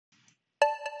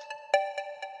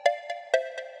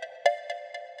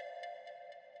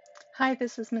Hi,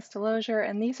 this is Ms. Delosier,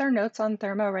 and these are notes on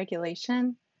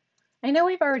thermoregulation. I know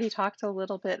we've already talked a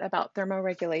little bit about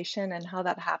thermoregulation and how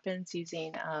that happens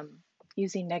using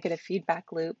negative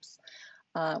feedback loops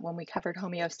when we covered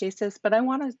homeostasis, but I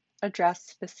want to address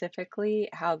specifically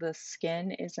how the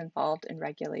skin is involved in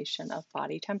regulation of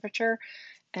body temperature.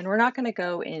 And we're not going to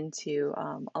go into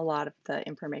a lot of the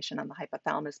information on the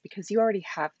hypothalamus because you already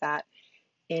have that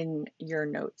in your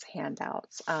notes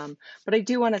handouts. But I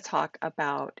do want to talk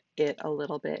about it a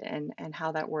little bit and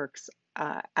how that works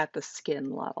at the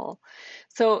skin level.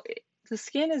 So the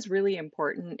skin is really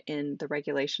important in the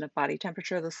regulation of body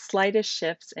temperature. The slightest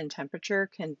shifts in temperature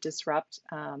can disrupt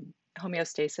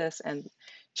homeostasis and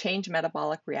change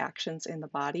metabolic reactions in the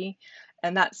body.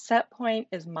 And that set point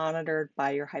is monitored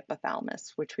by your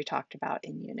hypothalamus, which we talked about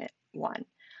in Unit 1.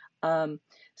 Um,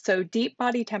 so deep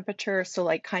body temperature, so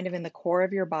like kind of in the core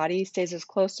of your body, stays as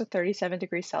close to 37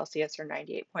 degrees Celsius or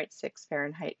 98.6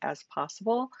 Fahrenheit as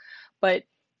possible. But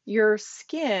your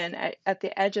skin at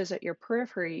the edges at your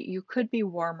periphery, you could be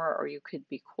warmer or you could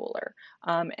be cooler.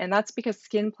 And that's because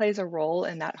skin plays a role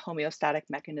in that homeostatic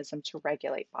mechanism to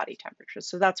regulate body temperature.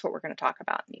 So that's what we're going to talk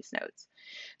about in these notes.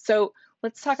 So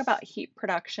let's talk about heat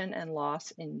production and loss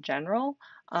in general,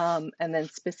 and then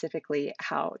specifically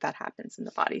how that happens in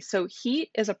the body. So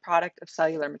heat is a product of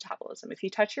cellular metabolism. If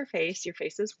you touch your face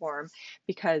is warm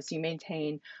because you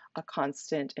maintain a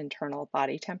constant internal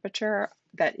body temperature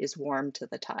that is warm to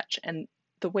the touch. And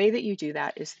the way that you do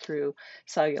that is through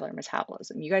cellular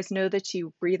metabolism. You guys know that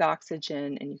you breathe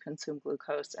oxygen and you consume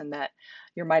glucose, and that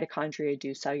your mitochondria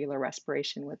do cellular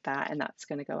respiration with that, and that's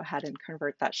going to go ahead and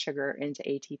convert that sugar into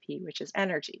ATP, which is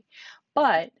energy.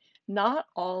 But not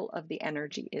all of the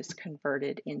energy is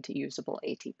converted into usable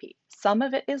ATP. Some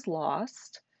of it is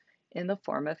lost in the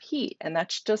form of heat, and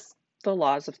that's just the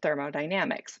laws of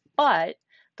thermodynamics. But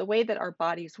the way that our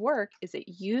bodies work is it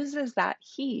uses that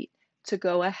heat to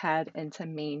go ahead and to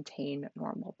maintain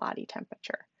normal body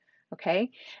temperature.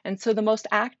 Okay, and so the most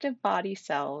active body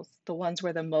cells, the ones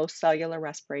where the most cellular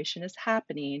respiration is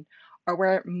happening, are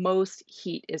where most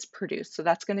heat is produced. So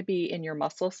that's going to be in your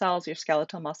muscle cells, your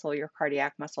skeletal muscle, your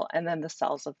cardiac muscle, and then the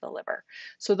cells of the liver.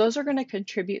 So those are going to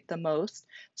contribute the most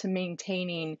to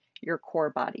maintaining your core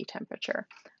body temperature.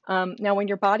 Now, when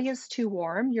your body is too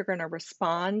warm, you're going to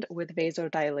respond with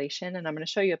vasodilation, and I'm going to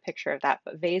show you a picture of that.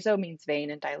 But vaso means vein,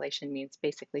 and dilation means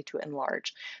basically to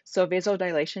enlarge. So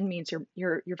vasodilation means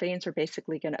your veins are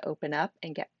basically going to open up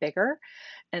and get bigger,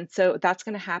 and so that's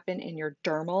going to happen in your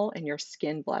dermal and your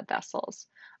skin blood vessels.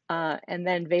 And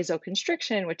then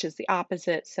vasoconstriction, which is the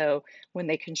opposite. So when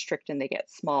they constrict and they get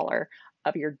smaller,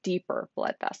 of your deeper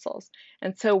blood vessels.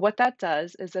 And so what that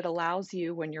does is it allows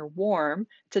you, when you're warm,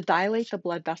 to dilate the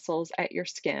blood vessels at your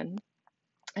skin.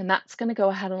 And that's going to go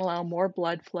ahead and allow more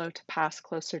blood flow to pass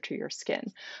closer to your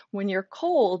skin. When you're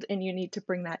cold and you need to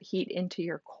bring that heat into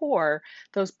your core,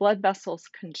 those blood vessels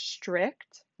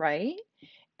constrict, right?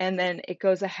 And then it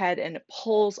goes ahead and it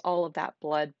pulls all of that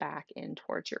blood back in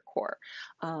towards your core.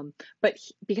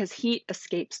 Because heat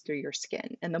escapes through your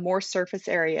skin, and the more surface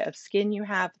area of skin you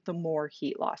have, the more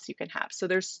heat loss you can have. So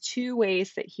there's two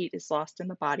ways that heat is lost in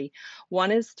the body.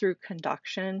 One is through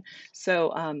conduction.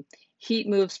 So heat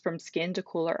moves from skin to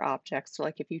cooler objects. So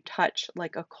like if you touch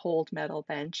like a cold metal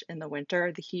bench in the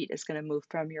winter, the heat is going to move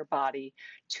from your body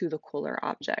to the cooler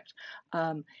object.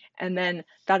 And then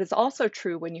that is also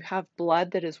true when you have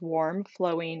blood that is warm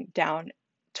flowing down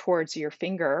towards your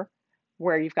finger,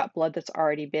 where you've got blood that's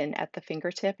already been at the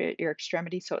fingertip, at your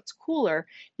extremity, so it's cooler.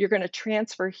 You're going to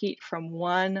transfer heat from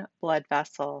one blood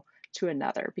vessel to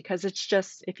another, because it's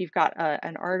just, if you've got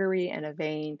an artery and a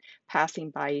vein passing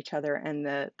by each other, and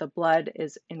the blood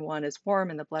is in one is warm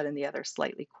and the blood in the other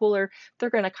slightly cooler, they're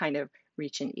going to kind of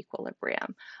reach an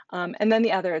equilibrium. And then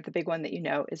the big one that you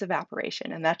know is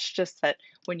evaporation. And that's just that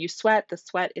when you sweat, the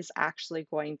sweat is actually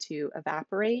going to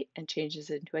evaporate and changes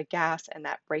into a gas, and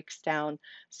that breaks down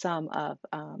some of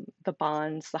the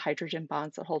bonds, the hydrogen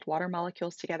bonds that hold water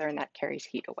molecules together, and that carries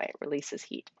heat away, releases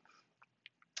heat.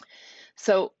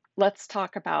 So let's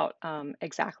talk about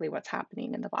exactly what's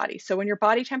happening in the body. So when your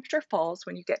body temperature falls,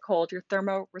 when you get cold, your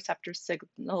thermoreceptors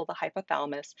signal the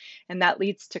hypothalamus, and that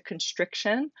leads to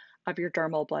constriction of your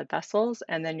dermal blood vessels,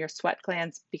 and then your sweat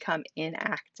glands become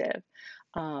inactive,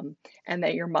 and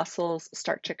that your muscles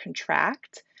start to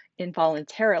contract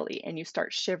involuntarily, and you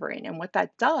start shivering. And what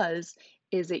that does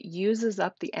is it uses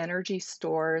up the energy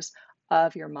stores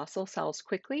of your muscle cells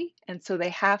quickly, and so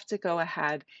they have to go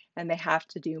ahead and they have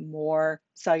to do more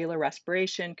cellular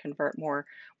respiration, convert more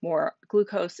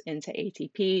glucose into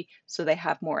ATP, so they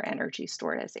have more energy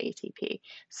stored as ATP.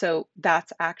 So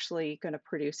that's actually going to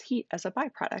produce heat as a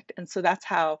byproduct, and so that's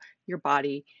how your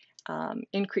body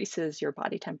increases your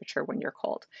body temperature when you're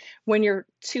cold. When you're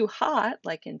too hot,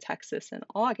 like in Texas in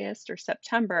August or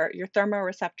September, your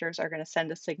thermoreceptors are going to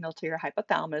send a signal to your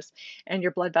hypothalamus and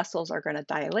your blood vessels are going to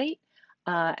dilate.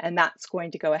 And that's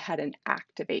going to go ahead and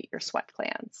activate your sweat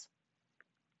glands.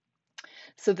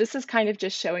 So this is kind of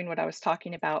just showing what I was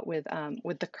talking about with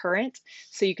the current.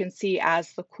 So you can see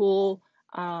as the cool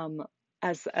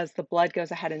as the blood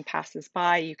goes ahead and passes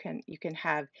by, you can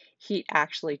have heat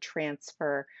actually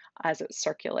transfer as it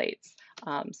circulates.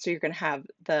 So you're going to have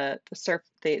the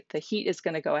heat is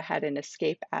going to go ahead and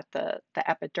escape at the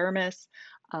epidermis,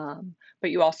 but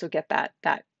you also get that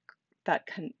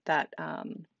con, that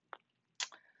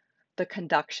the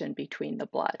conduction between the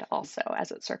blood also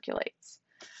as it circulates.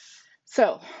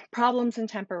 So, problems in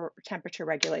temperature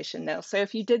regulation. No. So,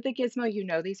 if you did the gizmo, you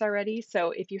know these already.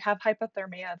 So, if you have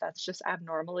hypothermia, that's just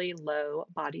abnormally low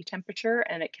body temperature,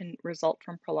 and it can result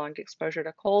from prolonged exposure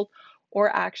to cold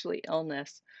or actually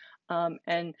illness.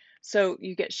 And so,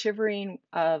 you get shivering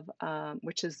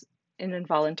which is an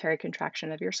involuntary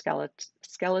contraction of your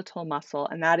skeletal muscle,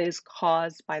 and that is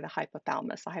caused by the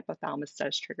hypothalamus. The hypothalamus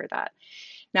does trigger that.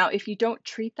 Now, if you don't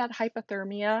treat that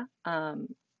hypothermia,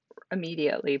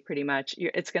 immediately, pretty much.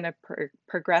 It's going to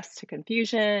progress to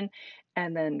confusion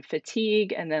and then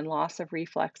fatigue and then loss of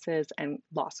reflexes and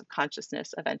loss of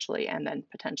consciousness eventually, and then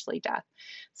potentially death.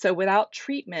 So, without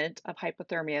treatment of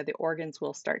hypothermia, the organs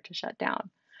will start to shut down.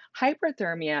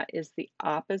 Hyperthermia is the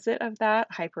opposite of that.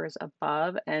 Hyper is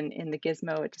above, and in the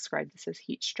gizmo, it described this as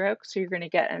heat stroke. So, you're going to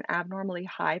get an abnormally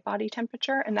high body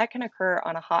temperature, and that can occur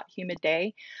on a hot, humid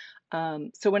day.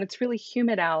 So, when it's really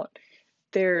humid out,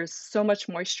 there's so much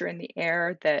moisture in the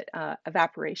air that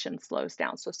evaporation slows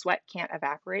down. So sweat can't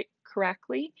evaporate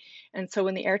correctly. And so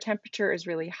when the air temperature is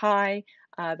really high,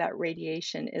 that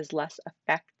radiation is less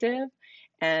effective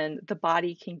and the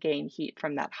body can gain heat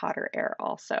from that hotter air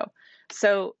also.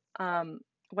 So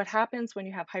what happens when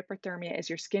you have hyperthermia is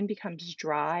your skin becomes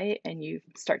dry and you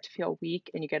start to feel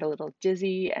weak and you get a little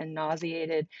dizzy and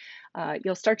nauseated.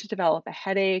 You'll start to develop a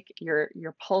headache.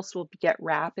 Your pulse will get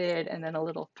rapid and then a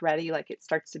little thready, like it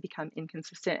starts to become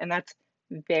inconsistent, and that's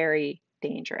very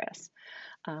dangerous.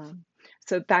 Um,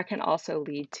 so that can also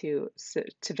lead to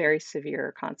very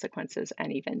severe consequences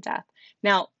and even death.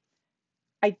 Now,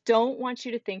 I don't want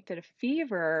you to think that a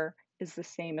fever is the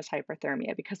same as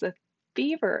hyperthermia, because a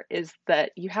fever is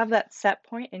that you have that set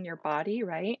point in your body,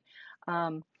 right?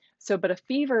 Um, but a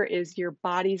fever is your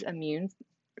body's immune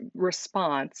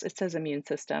response. It says immune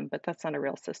system, but that's not a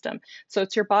real system. So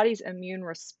it's your body's immune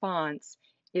response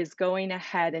is going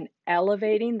ahead and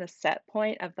elevating the set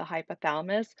point of the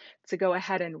hypothalamus to go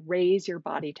ahead and raise your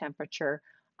body temperature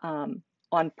on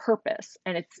purpose.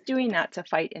 And it's doing that to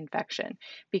fight infection,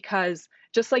 because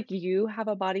just like you have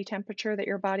a body temperature that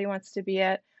your body wants to be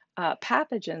at,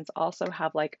 pathogens also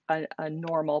have like a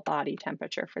normal body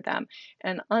temperature for them.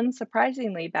 And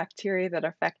unsurprisingly, bacteria that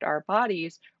affect our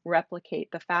bodies replicate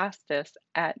the fastest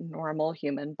at normal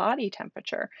human body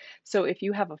temperature. So if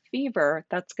you have a fever,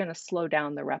 that's going to slow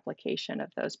down the replication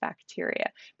of those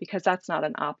bacteria, because that's not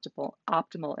an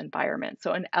optimal environment.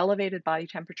 So an elevated body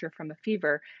temperature from a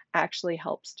fever actually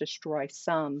helps destroy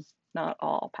some, not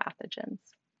all, pathogens.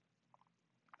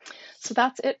 So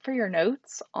that's it for your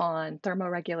notes on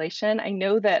thermoregulation. I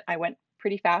know that I went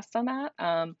pretty fast on that.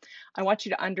 I want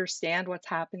you to understand what's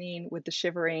happening with the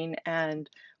shivering and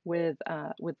with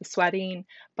the sweating,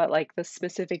 but like the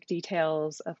specific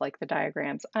details of like the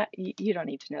diagrams, you don't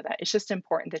need to know that. It's just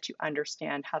important that you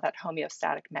understand how that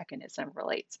homeostatic mechanism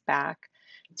relates back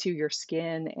to your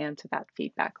skin and to that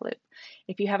feedback loop.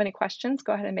 If you have any questions,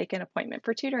 go ahead and make an appointment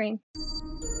for tutoring.